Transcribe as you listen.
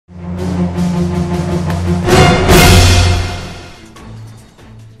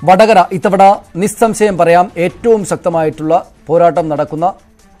വടകര ഇത്തവണ നിസ്സംശയം പറയാം ഏറ്റവും ശക്തമായിട്ടുള്ള പോരാട്ടം നടക്കുന്ന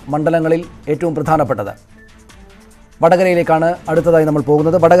മണ്ഡലങ്ങളിൽ ഏറ്റവും പ്രധാനപ്പെട്ടത്. വടകരയിലേക്കാണ് അടുത്തതായി നമ്മൾ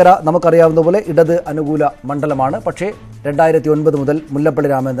പോകുന്നത്. വടകര നമുക്കറിയാവുന്ന പോലെ ഇടത് അനുകൂല മണ്ഡലമാണ്. പക്ഷേ 2009 മുതൽ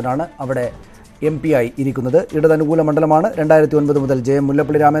മുല്ലപ്പള്ളി രാമചന്ദ്രനാണ് അവിടെ MP ആയി ഇരിക്കുന്നത്. ഇടതനുകൂല മണ്ഡലമാണ്. 2009 മുതൽ ജയം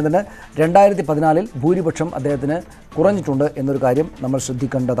മുല്ലപ്പള്ളി രാമചന്ദ്രന്. 2014 ഭൂരിപക്ഷം അദ്ദേഹത്തിന് കുറഞ്ഞിട്ടുണ്ട് എന്നൊരു കാര്യം നമ്മൾ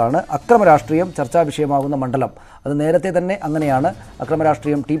ശ്രദ്ധിക്കേണ്ടതാണ്. അക്രമ രാഷ്ട്രീയം ചർച്ചാ വിഷയമാകുന്ന മണ്ഡലം അത് നേരത്തെ തന്നെ അങ്ങനെയാണ്. അക്രമ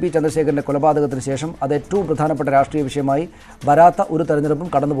രാഷ്ട്രീയം TP ചന്ദ്രശേഖരൻ്റെ കൊലപാതകത്തിന് ശേഷം അത് ഏറ്റവും പ്രധാനപ്പെട്ട രാഷ്ട്രീയ വിഷയമായി വരാത്ത ഒരു തെരഞ്ഞെടുപ്പും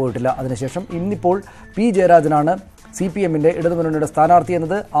കടന്നുപോയിട്ടില്ല. അതിനുശേഷം ഇന്നിപ്പോൾ P ജയരാജനാണ് CPMൻ്റെ ഇടതുമുന്നണിയുടെ സ്ഥാനാർത്ഥി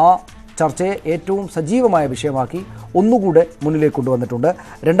എന്നത് ആ ചർച്ചയെ ഏറ്റവും സജീവമായ വിഷയമാക്കി ഒന്നുകൂടെ മുന്നിലേക്ക് കൊണ്ടുവന്നിട്ടുണ്ട്.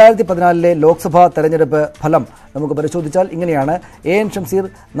 2014 ലോക്സഭാ തെരഞ്ഞെടുപ്പ് ഫലം നമുക്ക് പരിശോധിച്ചാൽ ഇങ്ങനെയാണ്. AN ഷംസീർ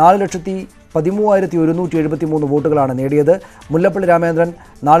 4,13,173 വോട്ടുകളാണ് നേടിയത്. മുല്ലപ്പള്ളി രാമചന്ദ്രൻ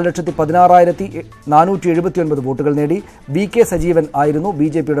 4,16,479 വോട്ടുകൾ നേടി. VK സജീവൻ ആയിരുന്നു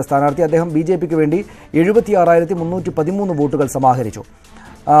BJPയുടെ സ്ഥാനാർത്ഥി. അദ്ദേഹം BJPക്ക് വേണ്ടി 76,313 വോട്ടുകൾ സമാഹരിച്ചു.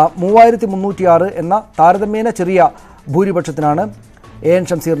 3,306 എന്ന താരതമ്യേന ചെറിയ ഭൂരിപക്ഷത്തിനാണ് AN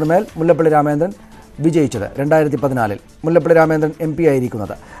ഷംസീറിന് മേൽ മുല്ലപ്പള്ളി രാമചന്ദ്രൻ വിജയിച്ചത്. 2014 മുല്ലപ്പള്ളി രാമചന്ദ്രൻ MP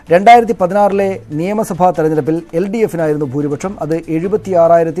ആയിരിക്കുന്നത്. 2016 നിയമസഭാ തെരഞ്ഞെടുപ്പിൽ LDFനായിരുന്നു ഭൂരിപക്ഷം. അത്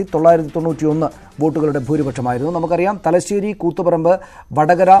 76,991 വോട്ടുകളുടെ ഭൂരിപക്ഷമായിരുന്നു. നമുക്കറിയാം തലശ്ശേരി, കൂത്തുപറമ്പ്,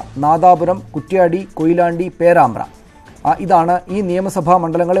 വടകര, നാദാപുരം, കുറ്റ്യാടി, കൊയിലാണ്ടി, പേരാമ്പ്ര ഇതാണ് ഈ നിയമസഭാ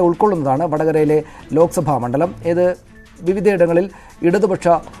മണ്ഡലങ്ങളെ ഉൾക്കൊള്ളുന്നതാണ് വടകരയിലെ ലോക്സഭാ മണ്ഡലം. ഇത് വിവിധയിടങ്ങളിൽ ഇടതുപക്ഷ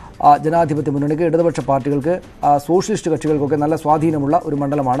ജനാധിപത്യ മുന്നണിക്ക്, ഇടതുപക്ഷ പാർട്ടികൾക്ക്, സോഷ്യലിസ്റ്റ് കക്ഷികൾക്കൊക്കെ നല്ല സ്വാധീനമുള്ള ഒരു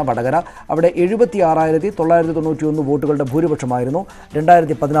മണ്ഡലമാണ് വടകര. അവിടെ 76,991 വോട്ടുകളുടെ ഭൂരിപക്ഷമായിരുന്നു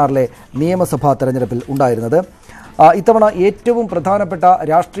 2016 നിയമസഭാ തെരഞ്ഞെടുപ്പിൽ ഉണ്ടായിരുന്നത്. ഇത്തവണ ഏറ്റവും പ്രധാനപ്പെട്ട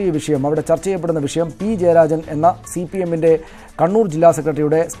രാഷ്ട്രീയ വിഷയം, അവിടെ ചർച്ച ചെയ്യപ്പെടുന്ന വിഷയം P ജയരാജൻ എന്ന CPMൻ്റെ കണ്ണൂർ ജില്ലാ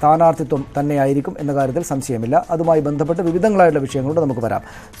സെക്രട്ടറിയുടെ സ്ഥാനാർത്ഥിത്വം തന്നെയായിരിക്കും എന്ന കാര്യത്തിൽ സംശയമില്ല. അതുമായി ബന്ധപ്പെട്ട് വിവിധങ്ങളായിട്ടുള്ള വിഷയങ്ങളോട് നമുക്ക് വരാം.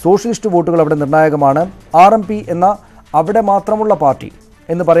 സോഷ്യലിസ്റ്റ് വോട്ടുകൾ അവിടെ നിർണായകമാണ്. RMP എന്ന അവിടെ മാത്രമുള്ള പാർട്ടി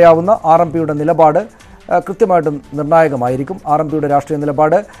എന്ന് പറയാവുന്ന RMPയുടെ നിലപാട് കൃത്യമായിട്ടും നിർണായകമായിരിക്കും. RMPയുടെ രാഷ്ട്രീയ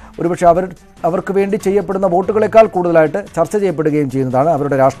നിലപാട് ഒരുപക്ഷെ അവർക്ക് വേണ്ടി ചെയ്യപ്പെടുന്ന വോട്ടുകളെക്കാൾ കൂടുതലായിട്ട് ചർച്ച ചെയ്യപ്പെടുകയും ചെയ്യുന്നതാണ്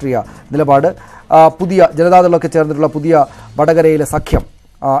അവരുടെ രാഷ്ട്രീയ നിലപാട്. പുതിയ ജനതാദളൊക്കെ ചേർന്നിട്ടുള്ള പുതിയ വടകരയിലെ സഖ്യം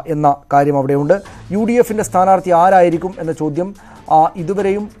എന്ന കാര്യം അവിടെയുണ്ട്. UDFൻ്റെ സ്ഥാനാർത്ഥി ആരായിരിക്കും എന്ന ചോദ്യം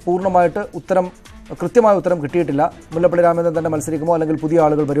ഇതുവരെയും പൂർണ്ണമായിട്ട് കൃത്യമായ ഉത്തരം കിട്ടിയിട്ടില്ല. മുല്ലപ്പള്ളി രാമചന്ദ്രൻ തന്നെ മത്സരിക്കുമോ അല്ലെങ്കിൽ പുതിയ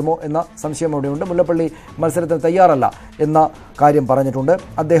ആളുകൾ വരുമോ എന്ന സംശയം അവിടെയുണ്ട്. മുല്ലപ്പള്ളി മത്സരത്തിന് തയ്യാറല്ല എന്ന കാര്യം പറഞ്ഞിട്ടുണ്ട്.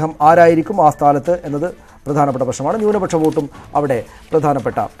 അദ്ദേഹം ആരായിരിക്കും ആ സ്ഥാനത്ത് എന്നത് പ്രധാനപ്പെട്ട പ്രശ്നമാണ്. ന്യൂനപക്ഷ വോട്ടും അവിടെ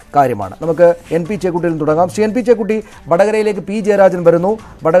പ്രധാനപ്പെട്ട കാര്യമാണ്. നമുക്ക് NP ചേക്കുട്ടിയിൽ തുടങ്ങാം. ശ്രീ NP ചേക്കുട്ടി, വടകരയിലേക്ക് P ജയരാജൻ വരുന്നു.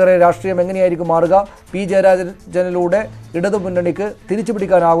 വടകര രാഷ്ട്രീയം എങ്ങനെയായിരിക്കും മാറുക? P ജയരാജനിലൂടെ ഇടതു മുന്നണിക്ക് തിരിച്ചു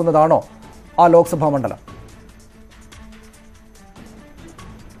പിടിക്കാനാകുന്നതാണോ ആ ലോക്സഭാ മണ്ഡലം?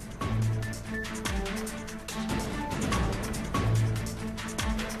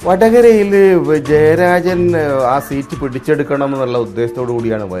 വടകരയിൽ ജയരാജൻ ആ സീറ്റ് പിടിച്ചെടുക്കണം എന്നുള്ള ഉദ്ദേശത്തോടു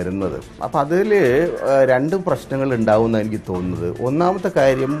കൂടിയാണ് വരുന്നത്. അപ്പം അതിൽ രണ്ട് പ്രശ്നങ്ങൾ ഉണ്ടാവുമെന്ന് എനിക്ക് തോന്നുന്നത്. ഒന്നാമത്തെ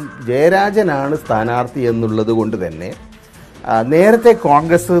കാര്യം, ജയരാജനാണ് സ്ഥാനാർത്ഥി എന്നുള്ളത് കൊണ്ട് തന്നെ നേരത്തെ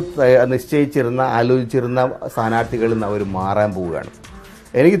കോൺഗ്രസ് ആലോചിച്ചിരുന്ന സ്ഥാനാർത്ഥികളിൽ നിന്ന് അവർ മാറാൻ പോവുകയാണ്.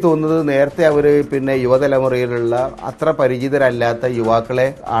 എനിക്ക് തോന്നുന്നത് നേരത്തെ അവർ യുവതലമുറയിലുള്ള അത്ര പരിചിതരല്ലാത്ത യുവാക്കളെ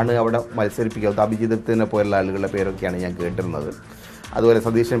ആണ് അവിടെ മത്സരിപ്പിക്കുക. അഭിജിതത്തിനെ പോലുള്ള ആളുകളുടെ പേരൊക്കെയാണ് ഞാൻ കേട്ടിരുന്നത്. അതുപോലെ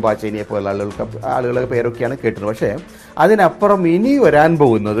സതീശൻ പാച്ചേനിയെ പോലുള്ള ആളുകളുടെ പേരൊക്കെയാണ് കേട്ടിരുന്നത്. പക്ഷേ അതിനപ്പുറം ഇനി വരാൻ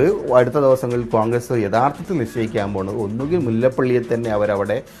പോകുന്നത് അടുത്ത ദിവസങ്ങളിൽ കോൺഗ്രസ് യഥാർത്ഥത്തിൽ നിശ്ചയിക്കാൻ പോകുന്നത് ഒന്നുകിൽ മുല്ലപ്പള്ളിയെ തന്നെ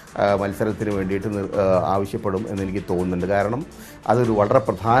അവരവിടെ മത്സരത്തിന് വേണ്ടിയിട്ട് ആവശ്യപ്പെടും എന്നെനിക്ക് തോന്നുന്നുണ്ട്. കാരണം അതൊരു വളരെ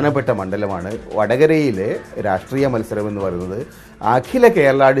പ്രധാനപ്പെട്ട മണ്ഡലമാണ്. വടകരയിലെ രാഷ്ട്രീയ മത്സരം എന്ന് പറയുന്നത് അഖില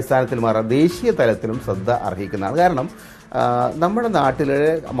കേരളാടിസ്ഥാനത്തിൽ മാറാൻ ദേശീയ തലത്തിലും ശ്രദ്ധ അർഹിക്കുന്നതാണ്. കാരണം നമ്മുടെ നാട്ടിലെ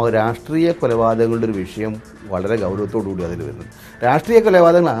രാഷ്ട്രീയ കൊലപാതകങ്ങളുടെ ഒരു വിഷയം വളരെ ഗൗരവത്തോടുകൂടി അതിൽ വരുന്നു. രാഷ്ട്രീയ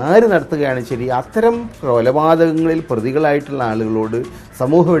കൊലപാതകങ്ങൾ ആര് നടത്തുകയാണ് ശരി, അത്തരം കൊലപാതകങ്ങളിൽ പ്രതികളായിട്ടുള്ള ആളുകളോട്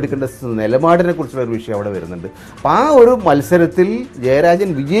സമൂഹം എടുക്കേണ്ട നിലപാടിനെ കുറിച്ചുള്ള ഒരു വിഷയം അവിടെ വരുന്നുണ്ട്. അപ്പോൾ ആ ഒരു മത്സരത്തിൽ ജയരാജൻ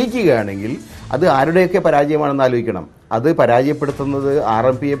വിജയിക്കുകയാണെങ്കിൽ അത് ആരുടെയൊക്കെ പരാജയമാണെന്ന് ആലോചിക്കണം. അത് പരാജയപ്പെടുത്തുന്നത്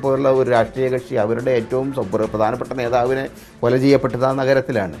RMPയെ പോലുള്ള ഒരു രാഷ്ട്രീയ കക്ഷി അവരുടെ ഏറ്റവും പ്രധാനപ്പെട്ട നേതാവിനെ കൊല ചെയ്യപ്പെട്ടത് ആ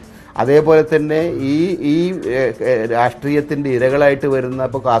നഗരത്തിലാണ്. അതേപോലെ തന്നെ ഈ രാഷ്ട്രീയത്തിൻ്റെ ഇരകളായിട്ട് വരുന്ന,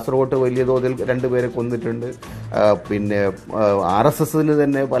 ഇപ്പോൾ കാസർഗോഡ് വലിയ തോതിൽ 2 പേരെ കൊന്നിട്ടുണ്ട്. RSSന്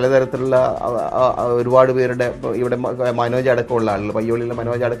തന്നെ പലതരത്തിലുള്ള ഒരുപാട് പേരുടെ, ഇവിടെ മനോജ് അടക്കമുള്ള ആളുകൾ, പയ്യോളിയിലെ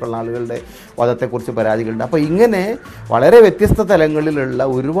മനോജ് അടക്കമുള്ള ആളുകളുടെ വധത്തെക്കുറിച്ച് പരാതികളുണ്ട്. അപ്പോൾ ഇങ്ങനെ വളരെ വ്യത്യസ്ത തലങ്ങളിലുള്ള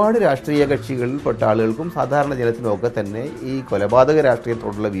ഒരുപാട് രാഷ്ട്രീയ കക്ഷികളിൽപ്പെട്ട ആളുകൾക്കും സാധാരണ ജനത്തിനുമൊക്കെ തന്നെ ഈ കൊലപാതക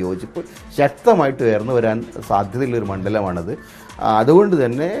രാഷ്ട്രീയത്തോടുള്ള വിയോജിപ്പ് ശക്തമായിട്ട് ഉയർന്നു വരാൻ സാധ്യതയുള്ളൊരു മണ്ഡലമാണത്. അതുകൊണ്ട്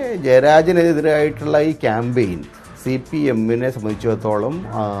തന്നെ ജയരാജനെതിരായിട്ടുള്ള ഈ ക്യാമ്പയിൻ CPMനെ സംബന്ധിച്ചിടത്തോളം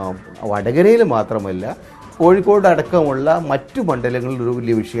വടകരയിൽ മാത്രമല്ല കോഴിക്കോട് അടക്കമുള്ള മറ്റു മണ്ഡലങ്ങളിൽ ഒരു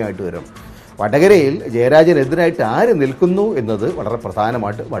വലിയ വിഷയമായിട്ട് വരും. വടകരയിൽ ജയരാജനെതിരായിട്ട് ആര് നിൽക്കുന്നു എന്നത് വളരെ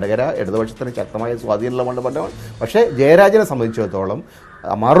പ്രധാനമായിട്ട് വടകര ഇടതുപക്ഷത്തിന് ശക്തമായ സ്വാധീനമുള്ള മണ്ഡലമാണ്. പക്ഷേ ജയരാജനെ സംബന്ധിച്ചിടത്തോളം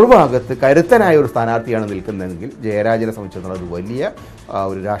മറുഭാഗത്ത് കരുത്തനായ ഒരു സ്ഥാനാർത്ഥിയാണ് നിൽക്കുന്നതെങ്കിൽ ജയരാജനെ സംബന്ധിച്ചിടത്തോളം അത് വലിയ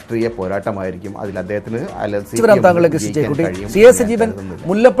ഒരു രാഷ്ട്രീയ പോരാട്ടമായിരിക്കും. അതിൽ അദ്ദേഹത്തിന് സജീവൻ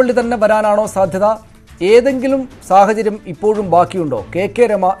മുല്ലപ്പള്ളി തന്നെ വരാനാണോ സാധ്യത? ഏതെങ്കിലും സാഹചര്യം ഇപ്പോഴും ബാക്കിയുണ്ടോ കെ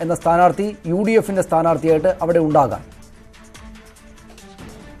രമ എന്ന സ്ഥാനാർത്ഥി UDFന്റെ സ്ഥാനാർത്ഥിയായിട്ട് അവിടെ ഉണ്ടാകാൻ?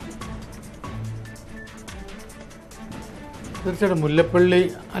 തീർച്ചയായിട്ടും മുല്ലപ്പള്ളി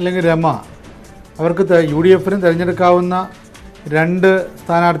അല്ലെങ്കിൽ രമ അവർക്ക് UDFന് തിരഞ്ഞെടുക്കാവുന്ന രണ്ട്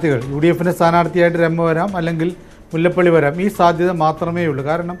സ്ഥാനാർത്ഥികൾ. UDFന്റെ സ്ഥാനാർത്ഥിയായിട്ട് രമ വരാം, അല്ലെങ്കിൽ മുല്ലപ്പള്ളി വരാം. ഈ സാധ്യത മാത്രമേ ഉള്ളൂ.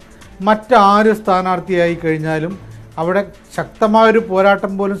 കാരണം മറ്റാര് സ്ഥാനാർത്ഥിയായി കഴിഞ്ഞാലും അവിടെ ശക്തമായൊരു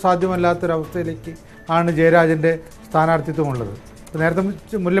പോരാട്ടം പോലും സാധ്യമല്ലാത്തൊരവസ്ഥയിലേക്ക് ആണ് ജയരാജൻ്റെ സ്ഥാനാർത്ഥിത്വമുള്ളത്. നേരത്തെ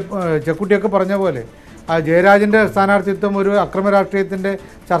ചെക്കുട്ടിയൊക്കെ പറഞ്ഞ പോലെ ആ ജയരാജൻ്റെ സ്ഥാനാർത്ഥിത്വം ഒരു അക്രമ രാഷ്ട്രീയത്തിൻ്റെ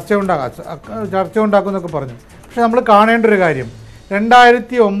ചർച്ച ഉണ്ടാക്കുമെന്നൊക്കെ പറഞ്ഞു. പക്ഷെ നമ്മൾ കാണേണ്ട ഒരു കാര്യം,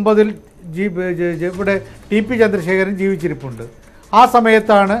 2009 ഇവിടെ TP ചന്ദ്രശേഖരൻ ജീവിച്ചിരിപ്പുണ്ട്. ആ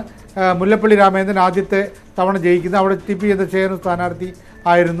സമയത്താണ് മുല്ലപ്പള്ളി രാമചന്ദ്രൻ ആദ്യത്തെ തവണ ജയിക്കുന്നത്. അവിടെ TP ചന്ദ്രശേഖരൻ സ്ഥാനാർത്ഥി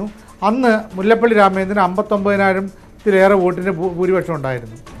ആയിരുന്നു. അന്ന് മുല്ലപ്പള്ളി രാമചന്ദ്രൻ 59,000-ത്തിലേറെ വോട്ടിൻ്റെ ഭൂരിപക്ഷം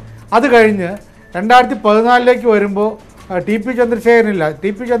ഉണ്ടായിരുന്നു. അത് കഴിഞ്ഞ് 2014 വരുമ്പോൾ TP ചന്ദ്രശേഖരനില്ല.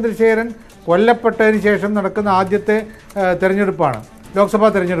 TP ചന്ദ്രശേഖരൻ കൊല്ലപ്പെട്ടതിന് ശേഷം നടക്കുന്ന ആദ്യത്തെ തെരഞ്ഞെടുപ്പാണ്, ലോക്സഭാ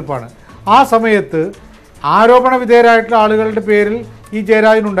തെരഞ്ഞെടുപ്പാണ്. ആ സമയത്ത് ആരോപണ വിധേയരായിട്ടുള്ള ആളുകളുടെ പേരിൽ ഈ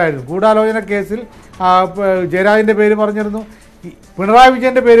ജയരാജനുണ്ടായിരുന്നു. ഗൂഢാലോചന കേസിൽ ജയരാജൻ്റെ പേര് പറഞ്ഞിരുന്നു, പിണറായി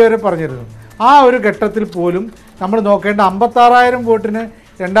വിജയൻ്റെ പേര് വരെ പറഞ്ഞിരുന്നു. ആ ഒരു ഘട്ടത്തിൽ പോലും നമ്മൾ നോക്കേണ്ട 56,000 വോട്ടിന്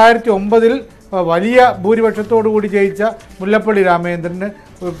 2009 വലിയ ഭൂരിപക്ഷത്തോടു കൂടി ജയിച്ച മുല്ലപ്പള്ളി രാമചന്ദ്രന്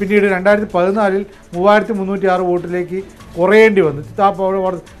പിന്നീട് 2014 3,306 വോട്ടിലേക്ക് കുറയേണ്ടി വന്നു.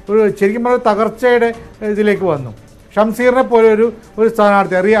 ശരിക്കും പറഞ്ഞാൽ തകർച്ചയുടെ ഇതിലേക്ക് വന്നു. ഷംസീറിനെ പോലെ ഒരു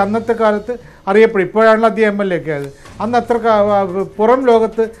സ്ഥാനാർത്ഥി അന്നത്തെ കാലത്ത് അറിയപ്പെടും. ഇപ്പോഴാണല്ലോ അദ്ദേഹം MLA ഒക്കെ ആയത്. അന്ന് അത്ര പുറം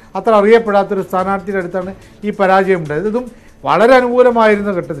ലോകത്ത് അത്ര അറിയപ്പെടാത്തൊരു സ്ഥാനാർത്ഥിയുടെ അടുത്താണ് ഈ പരാജയം ഉണ്ടായത്. ഇതും വളരെ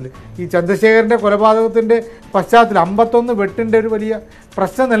അനുകൂലമായിരുന്ന ഘട്ടത്തിൽ ഈ ചന്ദ്രശേഖരൻ്റെ കൊലപാതകത്തിൻ്റെ പശ്ചാത്തലം 51 വെട്ടിൻ്റെ ഒരു വലിയ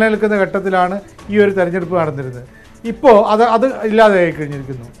പ്രശ്നം നിലനിൽക്കുന്ന ഘട്ടത്തിലാണ് ഈ ഒരു തെരഞ്ഞെടുപ്പ് നടന്നിരുന്നത്. ഇപ്പോൾ അത് ഇല്ലാതെയായി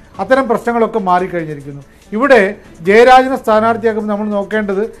കഴിഞ്ഞിരിക്കുന്നു. അത്തരം പ്രശ്നങ്ങളൊക്കെ മാറിക്കഴിഞ്ഞിരിക്കുന്നു. ഇവിടെ ജയരാജനെ സ്ഥാനാർത്ഥിയാക്കുമ്പോൾ നമ്മൾ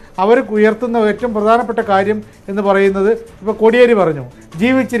നോക്കേണ്ടത് അവർ ഉയർത്തുന്ന ഏറ്റവും പ്രധാനപ്പെട്ട കാര്യം എന്ന് പറയുന്നത്, ഇപ്പോൾ കോടിയേരി പറഞ്ഞു,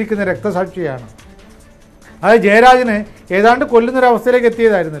 ജീവിച്ചിരിക്കുന്ന രക്തസാക്ഷിയാണ്. അതായത് ജയരാജനെ ഏതാണ്ട് കൊല്ലുന്നൊരവസ്ഥയിലേക്ക്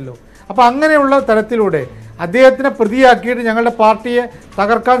എത്തിയതായിരുന്നല്ലോ. അപ്പോൾ അങ്ങനെയുള്ള തരത്തിലൂടെ അദ്ദേഹത്തിനെ പ്രതിയാക്കിയിട്ട് ഞങ്ങളുടെ പാർട്ടിയെ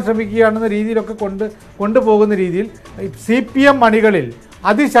തകർക്കാൻ ശ്രമിക്കുകയാണെന്ന രീതിയിലൊക്കെ കൊണ്ടുപോകുന്ന രീതിയിൽ CPM അണികളിൽ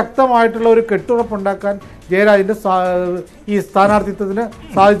അതിശക്തമായിട്ടുള്ള ഒരു കെട്ടുറപ്പുണ്ടാക്കാൻ ജയരാജൻ്റെ ഈ സ്ഥാനാർത്ഥിത്വത്തിന്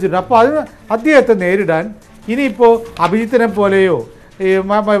സാധിച്ചിട്ടുണ്ട്. അപ്പോൾ അതിന് അദ്ദേഹത്തെ നേരിടാൻ ഇനിയിപ്പോൾ അഭിജിത്തിനെ പോലെയോ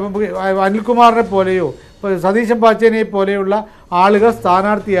അനിൽകുമാറിനെ പോലെയോ സതീശൻ പാച്ചേനെ പോലെയുള്ള ആളുകൾ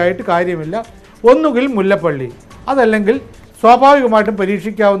സ്ഥാനാർത്ഥിയായിട്ട് കാര്യമില്ല. ഒന്നുകിൽ മുല്ലപ്പള്ളി, അതല്ലെങ്കിൽ സ്വാഭാവികമായിട്ടും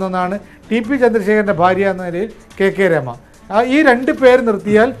പരീക്ഷിക്കാവുന്നതാണ് TP ചന്ദ്രശേഖരൻ്റെ ഭാര്യ എന്ന നിലയിൽ കെ രമ. ഈ രണ്ട് പേര്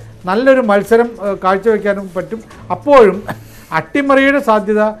നിർത്തിയാൽ നല്ലൊരു മത്സരം കാഴ്ചവെക്കാനും പറ്റും. അപ്പോഴും അട്ടിമറിയുടെ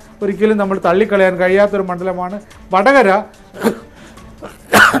സാധ്യത ഒരിക്കലും നമ്മൾ തള്ളിക്കളയാൻ കഴിയാത്തൊരു മണ്ഡലമാണ് വടകര.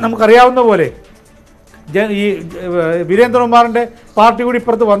 നമുക്കറിയാവുന്ന പോലെ ഈ വീരേന്ദ്രകുമാറിൻ്റെ പാർട്ടി കൂടി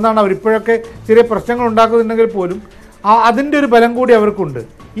ഇപ്പുറത്ത് വന്നാണ് അവരിപ്പോഴൊക്കെ ചെറിയ പ്രശ്നങ്ങൾ ഉണ്ടാക്കുന്നുണ്ടെങ്കിൽ പോലും അതിൻ്റെ ഒരു ബലം കൂടി അവർക്കുണ്ട്.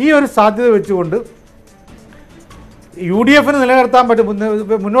 ഈ ഒരു സാധ്യത വെച്ചുകൊണ്ട് UDFന് നിലനിർത്താൻ പറ്റും,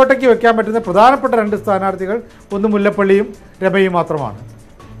 മുന്നോട്ടേക്ക് വെക്കാൻ പറ്റുന്ന പ്രധാനപ്പെട്ട രണ്ട് സ്ഥാനാർത്ഥികൾ ഒന്ന് മുല്ലപ്പള്ളിയും രമയും മാത്രമാണ്.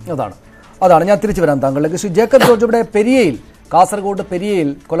 അതാണ് ഞാൻ തിരിച്ചു വരാൻ താങ്കളിലേക്ക്. ശ്രീ ജേക്കബ് ജോർജ്, ഇവിടെ കാസർഗോഡ് പെരിയയിൽ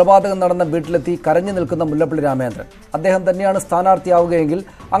കൊലപാതകം നടന്ന വീട്ടിലെത്തി കരഞ്ഞു നിൽക്കുന്ന മുല്ലപ്പള്ളി രാമചന്ദ്രൻ അദ്ദേഹം തന്നെയാണ് സ്ഥാനാർത്ഥിയാവുകയെങ്കിൽ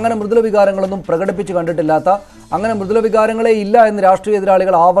അങ്ങനെ മൃദുല വികാരങ്ങളൊന്നും പ്രകടിപ്പിച്ച് കണ്ടിട്ടില്ലാത്ത, അങ്ങനെ മൃദുല വികാരങ്ങളെ ഇല്ല എന്ന് രാഷ്ട്രീയ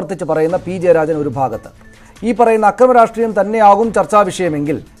എതിരാളികൾ ആവർത്തിച്ച് പറയുന്ന P ജയരാജൻ ഒരു ഭാഗത്ത്, ഈ പറയുന്ന അക്രമ രാഷ്ട്രീയം തന്നെയാകും ചർച്ചാ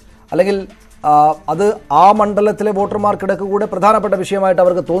വിഷയമെങ്കിൽ, അല്ലെങ്കിൽ അത് ആ മണ്ഡലത്തിലെ വോട്ടർമാർക്കിടക്ക് കൂടെ പ്രധാനപ്പെട്ട വിഷയമായിട്ട്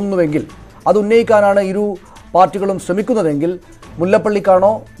അവർക്ക് തോന്നുന്നുവെങ്കിൽ അത് ഉന്നയിക്കാനാണ് ഇരു പാർട്ടികളും ശ്രമിക്കുന്നതെങ്കിൽ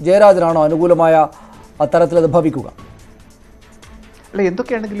മുല്ലപ്പള്ളിക്കാണോ ജയരാജനാണോ അനുകൂലമായ തരത്തിൽ അത് ഭവിക്കുക? അല്ല,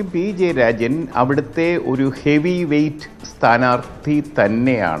 എന്തൊക്കെയാണെങ്കിലും P ജയരാജൻ അവിടുത്തെ ഒരു ഹെവി വെയ്റ്റ് സ്ഥാനാർത്ഥി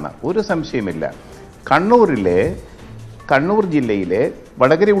തന്നെയാണ്, ഒരു സംശയമില്ല. കണ്ണൂർ ജില്ലയിലെ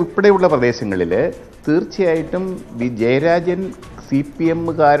വടകര ഉൾപ്പെടെയുള്ള പ്രദേശങ്ങളിൽ തീർച്ചയായിട്ടും ജയരാജൻ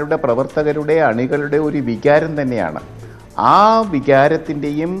CPMകാരുടെ പ്രവർത്തകരുടെ അണികളുടെ ഒരു വികാരം തന്നെയാണ്. ആ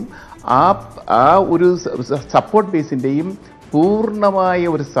വികാരത്തിൻ്റെയും ആ ഒരു സപ്പോർട്ട് ബേസിൻ്റെയും പൂർണ്ണമായ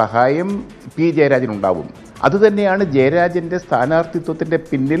ഒരു സഹായം P ജയരാജനുണ്ടാവും. അതുതന്നെയാണ് ജയരാജൻ്റെ സ്ഥാനാർത്ഥിത്വത്തിൻ്റെ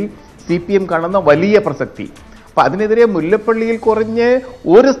പിന്നിൽ CPM കാണുന്ന വലിയ പ്രസക്തി. അപ്പം അതിനെതിരെ മുല്ലപ്പള്ളിയിൽ കുറഞ്ഞ്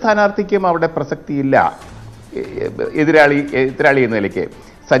ഒരു സ്ഥാനാർത്ഥിക്കും അവിടെ പ്രസക്തിയില്ല എതിരാളി എന്ന നിലയ്ക്ക്.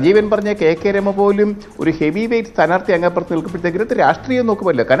 സജീവൻ പറഞ്ഞ കെ രമ പോലും ഒരു ഹെവി വെയിറ്റ് സ്ഥാനാർത്ഥി അങ്ങപ്പുറത്ത് നിൽക്കുമ്പോഴത്തേക്ക് രാഷ്ട്രീയം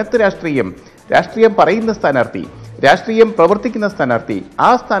നോക്കുമല്ലോ, കനത്ത രാഷ്ട്രീയം പറയുന്ന സ്ഥാനാർത്ഥി, രാഷ്ട്രീയം പ്രവർത്തിക്കുന്ന സ്ഥാനാർത്ഥി, ആ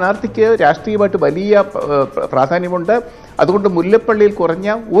സ്ഥാനാർത്ഥിക്ക് രാഷ്ട്രീയമായിട്ട് വലിയ പ്രാധാന്യമുണ്ട്. അതുകൊണ്ട് മുല്ലപ്പള്ളിയിൽ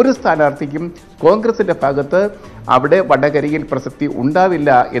കുറഞ്ഞ ഒരു സ്ഥാനാർത്ഥിക്കും കോൺഗ്രസിന്റെ ഭാഗത്ത് അവിടെ വടകരയിൽ പ്രസക്തി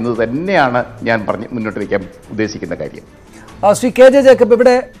ഉണ്ടാവില്ല എന്ന് തന്നെയാണ് ഞാൻ മുന്നോട്ട് വയ്ക്കാൻ ഉദ്ദേശിക്കുന്ന കാര്യം. ശ്രീ കെ ജെ ജേക്കബ്,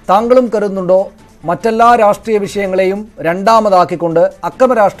 ഇവിടെ താങ്കളും കരുതുന്നുണ്ടോ മറ്റെല്ലാ രാഷ്ട്രീയ വിഷയങ്ങളെയും രണ്ടാമതാക്കിക്കൊണ്ട്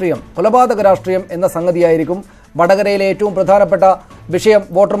അക്രമ രാഷ്ട്രീയം, കൊലപാതക രാഷ്ട്രീയം എന്ന സംഗതിയായിരിക്കും വടകരയിലെ ഏറ്റവും പ്രധാനപ്പെട്ട വിഷയം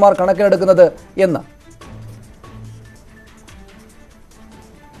വോട്ടർമാർ കണക്കിലെടുക്കുന്നത് എന്ന്?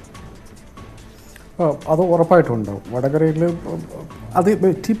 അത് ഉറപ്പായിട്ടുണ്ടാവും. വടകരയിൽ അത്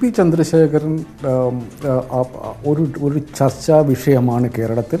ടി.പി. ചന്ദ്രശേഖരൻ ഒരു ചർച്ചാ വിഷയമാണ്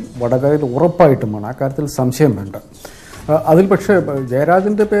കേരളത്തിൽ, വടകരയിൽ ഉറപ്പായിട്ടുമാണ്, ആ കാര്യത്തിൽ സംശയം വേണ്ട. അതിൽ പക്ഷേ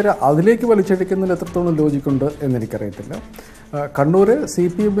ജയരാജൻ്റെ പേര് അതിലേക്ക് വലിച്ചെടുക്കുന്നതിൽ എത്രത്തോളം ലോജിക്കുണ്ട് എന്നെനിക്കറിയത്തില്ല. കണ്ണൂർ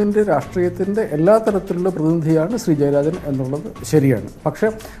CPM-ൻ്റെ രാഷ്ട്രീയത്തിൻ്റെ എല്ലാ തരത്തിലുള്ള പ്രതിനിധിയാണ് ശ്രീ ജയരാജൻ എന്നുള്ളത് ശരിയാണ്. പക്ഷേ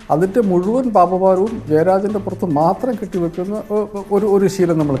അതിൻ്റെ മുഴുവൻ പാപഭാരവും ജയരാജൻ്റെ പുറത്ത് മാത്രം കെട്ടിവെക്കുന്ന ഒരു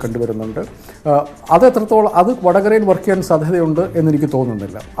ശീലം നമ്മൾ കണ്ടുവരുന്നുണ്ട്. അത് എത്രത്തോളം അത് വടകരയിൽ വർക്ക് ചെയ്യാൻ സാധ്യതയുണ്ട് എന്നെനിക്ക്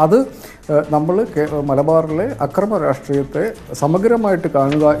തോന്നുന്നില്ല. അത് നമ്മൾ മലബാറിലെ അക്രമ രാഷ്ട്രീയത്തെ സമഗ്രമായിട്ട്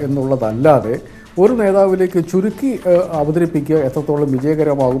കാണുക എന്നുള്ളതല്ലാതെ ഒരു നേതാവിലേക്ക് ചുരുക്കി അവതരിപ്പിക്കുക എത്രത്തോളം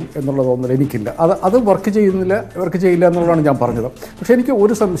വിജയകരമാകും എന്നുള്ള തോന്നൽ എനിക്കില്ല. അത് വർക്ക് ചെയ്യില്ല എന്നുള്ളതാണ് ഞാൻ പറഞ്ഞത്. പക്ഷേ എനിക്ക്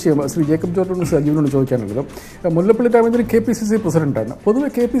ഒരു സംശയം ശ്രീ ജേക്കബ് ജോർജിനോട് സജീവനോട് ചോദിക്കാനുള്ളത്, മുല്ലപ്പള്ളി രാമചന്ദ്രൻ KPCC പ്രസിഡന്റാണ്. പൊതുവെ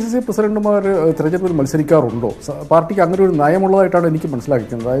KPCC പ്രസിഡന്റുമാർ തെരഞ്ഞെടുപ്പിൽ മത്സരിക്കാറുണ്ടോ? പാർട്ടിക്ക് അങ്ങനെ ഒരു നയമുള്ളതായിട്ടാണ് എനിക്ക്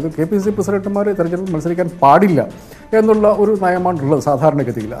മനസ്സിലാക്കുന്നത്. അതായത് KPCC പ്രസിഡന്റുമാർ തെരഞ്ഞെടുപ്പിൽ മത്സരിക്കാൻ പാടില്ല എന്നുള്ള ഒരു നയമാണുള്ളത്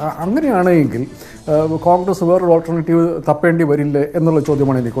സാധാരണഗതിയിൽ. അങ്ങനെയാണെങ്കിൽ കോൺഗ്രസ് വേറൊരു ഓൾട്ടർനേറ്റീവ് തപ്പേണ്ടി വരില്ലേ എന്നുള്ള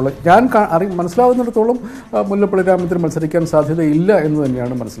ചോദ്യമാണ് എനിക്കുള്ളത്. ഞാൻ മനസ്സിലാവുന്നിടത്തോളം മുല്ലപ്പള്ളി രാമചന്ദ്രൻ മത്സരിക്കാൻ സാധ്യതയില്ല എന്ന്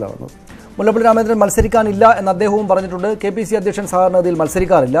തന്നെയാണ് മനസ്സിലാവുന്നത്. മുല്ലപ്പള്ളി രാമചന്ദ്രൻ മത്സരിക്കാനില്ല എന്ന് അദ്ദേഹവും പറഞ്ഞിട്ടുണ്ട്. KPCC അധ്യക്ഷൻ സാധാരണഗതിയിൽ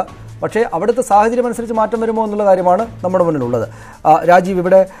മത്സരിക്കാറില്ല. പക്ഷേ അവിടുത്തെ സാഹചര്യം അനുസരിച്ച് മാറ്റം വരുമോ എന്നുള്ള കാര്യമാണ് നമ്മുടെ മുന്നിലുള്ളത്. രാജീവ്,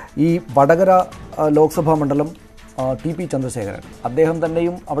 ഇവിടെ ഈ വടകര ലോക്സഭാ മണ്ഡലം ടി.പി. ചന്ദ്രശേഖരൻ അദ്ദേഹം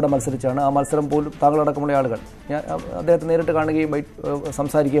തന്നെയും അവിടെ മത്സരിച്ചാണ്. ആ മത്സരം പോലും താങ്കളടക്കമുള്ള ആളുകൾ, ഞാൻ അദ്ദേഹത്തെ നേരിട്ട് കാണുകയും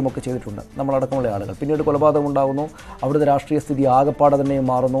സംസാരിക്കുകയും ഒക്കെ ചെയ്തിട്ടുണ്ട്, നമ്മളടക്കമുള്ള ആളുകൾ. പിന്നീട് കൊലപാതകം ഉണ്ടാകുന്നു, അവിടുത്തെ രാഷ്ട്രീയ സ്ഥിതി ആകെപ്പാടെ തന്നെയും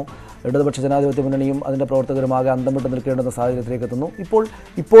മാറുന്നു. ഇടതുപക്ഷ ജനാധിപത്യ മുന്നണിയും അതിൻ്റെ പ്രവർത്തകരും ആകെ അന്തം വിട്ട് നിൽക്കേണ്ടുന്ന സാഹചര്യത്തിലേക്ക് എത്തുന്നു.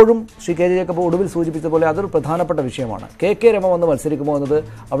 ഇപ്പോഴും ശ്രീ കെ ജെ ജേക്കബ് ഒടുവിൽ സൂചിപ്പിച്ച പോലെ അതൊരു പ്രധാനപ്പെട്ട വിഷയമാണ്. കെ രമ വന്ന് മത്സരിക്കുമോ എന്നത്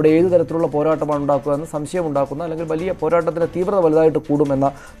അവിടെ ഏത് തരത്തിലുള്ള പോരാട്ടമാണ് ഉണ്ടാക്കുക എന്ന് സംശയം ഉണ്ടാക്കുന്ന, അല്ലെങ്കിൽ വലിയ പോരാട്ടത്തിൻ്റെ തീവ്രത വലുതായിട്ട് കൂടുമെന്ന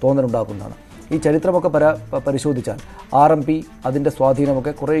തോന്നലുണ്ടാക്കുന്നതാണ്. ഈ ചരിത്രമൊക്കെ പരിശോധിച്ചാൽ RMP അതിൻ്റെ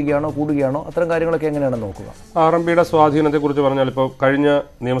സ്വാധീനമൊക്കെ കുറയുകയാണോ കൂടുകയാണോ, അത്തരം കാര്യങ്ങളൊക്കെ എങ്ങനെയാണെന്ന് നോക്കുക. RMPയുടെ സ്വാധീനത്തെക്കുറിച്ച് പറഞ്ഞാൽ ഇപ്പോൾ കഴിഞ്ഞ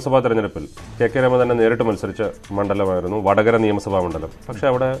നിയമസഭാ തെരഞ്ഞെടുപ്പിൽ കെ രമ തന്നെ നേരിട്ട് മത്സരിച്ച മണ്ഡലമായിരുന്നു വടകര നിയമസഭാ മണ്ഡലം. പക്ഷേ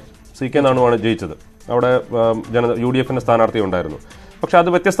അവിടെ CK നാണുവാണ് ജയിച്ചത്. അവിടെ UDF-ന്റെ സ്ഥാനാർത്ഥി ഉണ്ടായിരുന്നു. പക്ഷെ അത്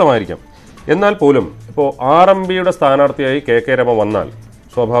വ്യത്യസ്തമായിരിക്കാം. എന്നാൽ പോലും ഇപ്പോൾ RMPയുടെ സ്ഥാനാർത്ഥിയായി കെ രമ വന്നാൽ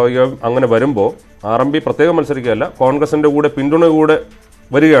സ്വാഭാവികമായും അങ്ങനെ വരുമ്പോൾ RMP പ്രത്യേകം മത്സരിക്കുകയല്ല, കോൺഗ്രസിൻ്റെ കൂടെ പിന്തുണ കൂടെ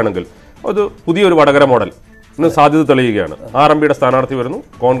വരികയാണെങ്കിൽ അത് പുതിയൊരു വടകര മോഡൽ ഇന്ന് സാധ്യത തെളിയുകയാണ്. RMPയുടെ സ്ഥാനാർത്ഥി വരുന്നു,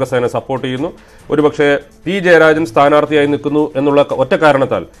 കോൺഗ്രസ് അതിനെ സപ്പോർട്ട് ചെയ്യുന്നു. ഒരുപക്ഷെ P. ജയരാജൻ സ്ഥാനാർത്ഥിയായി നിൽക്കുന്നു എന്നുള്ള ഒറ്റ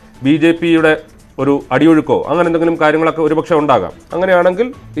കാരണത്താൽ BJPയുടെ ഒരു അടിയൊഴുക്കോ അങ്ങനെ എന്തെങ്കിലും കാര്യങ്ങളൊക്കെ ഒരുപക്ഷെ ഉണ്ടാകാം. അങ്ങനെയാണെങ്കിൽ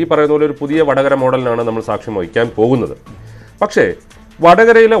ഈ പറയുന്ന പോലെ ഒരു പുതിയ വടകര മോഡലിനാണ് നമ്മൾ സാക്ഷ്യം വഹിക്കാൻ പോകുന്നത്. പക്ഷേ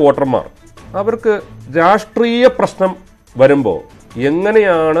വടകരയിലെ വോട്ടർമാർ അവർക്ക് രാഷ്ട്രീയ പ്രശ്നം വരുമ്പോൾ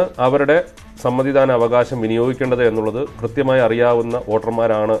എങ്ങനെയാണ് അവരുടെ സമ്മതിദാന അവകാശം വിനിയോഗിക്കേണ്ടത് എന്നുള്ളത് കൃത്യമായി അറിയാവുന്ന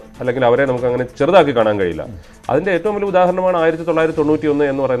വോട്ടർമാരാണ്. അല്ലെങ്കിൽ അവരെ നമുക്ക് അങ്ങനെ ചെറുതാക്കി കാണാൻ കഴിയില്ല. അതിൻ്റെ ഏറ്റവും വലിയ ഉദാഹരണമാണ് 1991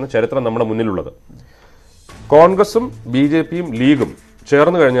 എന്ന് പറയുന്ന ചരിത്രം നമ്മുടെ മുന്നിലുള്ളത്. കോൺഗ്രസും BJPയും ലീഗും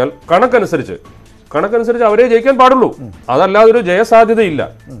ചേർന്ന് കഴിഞ്ഞാൽ കണക്കനുസരിച്ച് അവരെ ജയിക്കാൻ പാടുള്ളൂ, അതല്ലാതെ ഒരു ജയസാധ്യതയില്ല.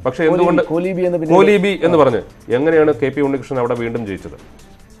 പക്ഷെ എന്തുകൊണ്ട് കോലീബി എന്ന് പറഞ്ഞ് എങ്ങനെയാണ് KP ഉണ്ണികൃഷ്ണൻ അവിടെ വീണ്ടും ജയിച്ചത്?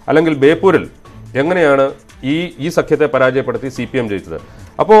 അല്ലെങ്കിൽ ബേപ്പൂരിൽ എങ്ങനെയാണ് ഈ സഖ്യത്തെ പരാജയപ്പെടുത്തി CPM ജയിച്ചത്?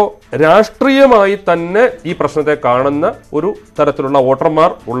 അപ്പോൾ രാഷ്ട്രീയമായി തന്നെ ഈ പ്രശ്നത്തെ കാണുന്ന ഒരു തരത്തിലുള്ള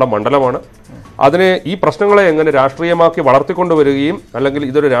വോട്ടർമാർ ഉള്ള മണ്ഡലമാണ്. അതിനെ ഈ പ്രശ്നങ്ങളെ എങ്ങനെ രാഷ്ട്രീയമാക്കി വളർത്തിക്കൊണ്ടുവരികയും, അല്ലെങ്കിൽ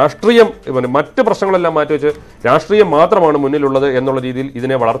ഇതൊരു രാഷ്ട്രീയം മറ്റ് പ്രശ്നങ്ങളെല്ലാം മാറ്റിവെച്ച് രാഷ്ട്രീയം മാത്രമാണ് മുന്നിലുള്ളത് എന്നുള്ള രീതിയിൽ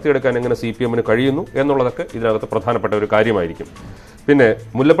ഇതിനെ വളർത്തിയെടുക്കാൻ എങ്ങനെ CPM-ന് കഴിയുന്നു എന്നുള്ളതൊക്കെ ഇതിനകത്ത് പ്രധാനപ്പെട്ട ഒരു കാര്യമായിരിക്കും. പിന്നെ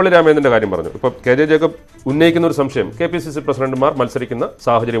മുല്ലപ്പള്ളി രാമചന്ദ്രൻ്റെ കാര്യം പറഞ്ഞു. ഇപ്പോൾ കെ ജെ ജേക്കബ് ഉന്നയിക്കുന്ന ഒരു സംശയം, KPCC പ്രസിഡന്റുമാർ മത്സരിക്കുന്ന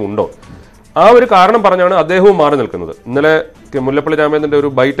സാഹചര്യം ഉണ്ടോ? ആ ഒരു കാരണം പറഞ്ഞാണ് അദ്ദേഹവും മാറി നിൽക്കുന്നത്. ഇന്നലെ മുല്ലപ്പള്ളി രാമചന്ദ്രൻ്റെ ഒരു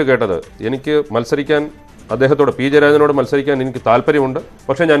ബൈറ്റ് കേട്ടത്, എനിക്ക് മത്സരിക്കാൻ അദ്ദേഹത്തോട് P. ജയരാജനോട് മത്സരിക്കാൻ എനിക്ക് താല്പര്യമുണ്ട്,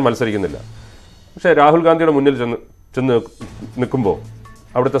 പക്ഷേ ഞാൻ മത്സരിക്കുന്നില്ല. പക്ഷേ രാഹുൽ ഗാന്ധിയുടെ മുന്നിൽ ചെന്ന് നിൽക്കുമ്പോൾ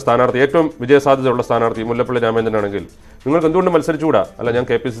അവിടുത്തെ സ്ഥാനാർത്ഥി, ഏറ്റവും വിജയസാധ്യതയുള്ള സ്ഥാനാർത്ഥി മുല്ലപ്പള്ളി രാമചന്ദ്രനാണെങ്കിൽ നിങ്ങൾക്ക് എന്തുകൊണ്ട് മത്സരിച്ചുകൂടാ? അല്ല, ഞാൻ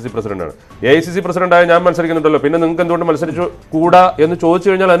KPCC പ്രസിഡന്റാണ്. AICC പ്രസിഡന്റായ ഞാൻ മത്സരിക്കുന്നുണ്ടല്ലോ, പിന്നെ നിങ്ങൾക്ക് എന്തുകൊണ്ട് മത്സരിച്ചു കൂടാ എന്ന് ചോദിച്ചു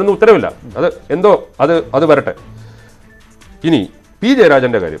കഴിഞ്ഞാൽ അതിനൊന്നും ഉത്തരവില്ല. അത് വരട്ടെ. ഇനി P.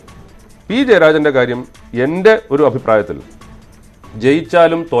 ജയരാജന്റെ കാര്യം എൻ്റെ ഒരു അഭിപ്രായത്തിൽ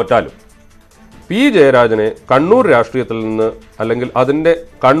ജയിച്ചാലും തോറ്റാലും പി ജയരാജനെ കണ്ണൂർ രാഷ്ട്രീയത്തിൽ നിന്ന് അല്ലെങ്കിൽ അതിൻ്റെ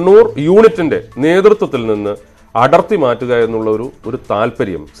കണ്ണൂർ യൂണിറ്റിന്റെ നേതൃത്വത്തിൽ നിന്ന് അടർത്തി മാറ്റുക എന്നുള്ള ഒരു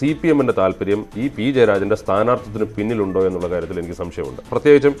താല്പര്യം, CPM-ന്റെ താല്പര്യം ഈ പി ജയരാജന്റെ സ്ഥാനാർത്ഥിത്വത്തിന് പിന്നിലുണ്ടോ എന്നുള്ള കാര്യത്തിൽ എനിക്ക് സംശയമുണ്ട്.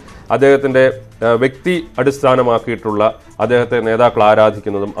 പ്രത്യേകിച്ചും അദ്ദേഹത്തിന്റെ വ്യക്തി അടിസ്ഥാനമാക്കിയിട്ടുള്ള അദ്ദേഹത്തെ നേതാക്കൾ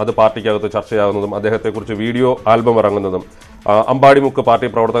ആരാധിക്കുന്നതും അത് പാർട്ടിക്കകത്ത് ചർച്ചയാകുന്നതും അദ്ദേഹത്തെക്കുറിച്ച് വീഡിയോ ആൽബം ഇറങ്ങുന്നതും അമ്പാടിമുക്ക് പാർട്ടി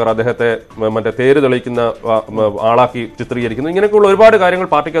പ്രവർത്തകർ അദ്ദേഹത്തെ മറ്റേ തേര് തെളിയിക്കുന്ന ആളാക്കി ചിത്രീകരിക്കുന്നു, ഇങ്ങനെയൊക്കെയുള്ള ഒരുപാട് കാര്യങ്ങൾ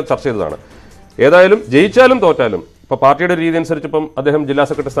പാർട്ടിക്കകത്ത് ചർച്ച ചെയ്തതാണ്. ഏതായാലും ജയിച്ചാലും തോറ്റാലും ഇപ്പോൾ പാർട്ടിയുടെ രീതി അനുസരിച്ച് ഇപ്പം അദ്ദേഹം ജില്ലാ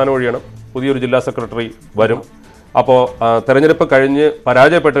സെക്രട്ടറി സ്ഥാനം ഒഴിയണം, പുതിയൊരു ജില്ലാ സെക്രട്ടറി വരും. അപ്പോൾ തെരഞ്ഞെടുപ്പ് കഴിഞ്ഞ്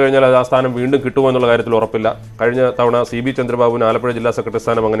പരാജയപ്പെട്ട് കഴിഞ്ഞാൽ അത് ആ സ്ഥാനം വീണ്ടും കിട്ടുമോ എന്നുള്ള കാര്യത്തിൽ ഉറപ്പില്ല. കഴിഞ്ഞ തവണ CB ചന്ദ്രബാബുവിന് ആലപ്പുഴ ജില്ലാ സെക്രട്ടറി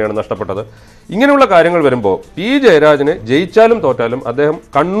സ്ഥാനം അങ്ങനെയാണ് നഷ്ടപ്പെട്ടത്. ഇങ്ങനെയുള്ള കാര്യങ്ങൾ വരുമ്പോൾ പി ജയരാജന് ജയിച്ചാലും തോറ്റാലും അദ്ദേഹം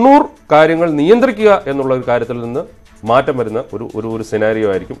കണ്ണൂർ കാര്യങ്ങൾ നിയന്ത്രിക്കുക എന്നുള്ള ഒരു കാര്യത്തിൽ നിന്ന് മാറ്റം വരുന്ന ഒരു സിനാരിയോ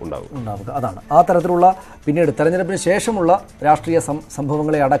ആയിരിക്കും ഉണ്ടാവുക. അതാണ് ആ തരത്തിലുള്ള പിന്നീട് തെരഞ്ഞെടുപ്പിന് ശേഷമുള്ള രാഷ്ട്രീയ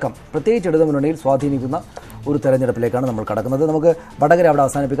സംഭവങ്ങളെ അടക്കം പ്രത്യേകിച്ച് ഇടതു മുന്നണിയിൽ സ്വാധീനിക്കുന്ന ഒരു തെരഞ്ഞെടുപ്പിലേക്കാണ് നമ്മൾ കടക്കുന്നത്. നമുക്ക് വടകര അവിടെ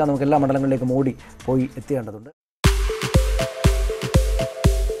അവസാനിപ്പിക്കാം. നമുക്ക് എല്ലാ മണ്ഡലങ്ങളിലേക്കും ഓടി പോയി എത്തേണ്ടതുണ്ട്.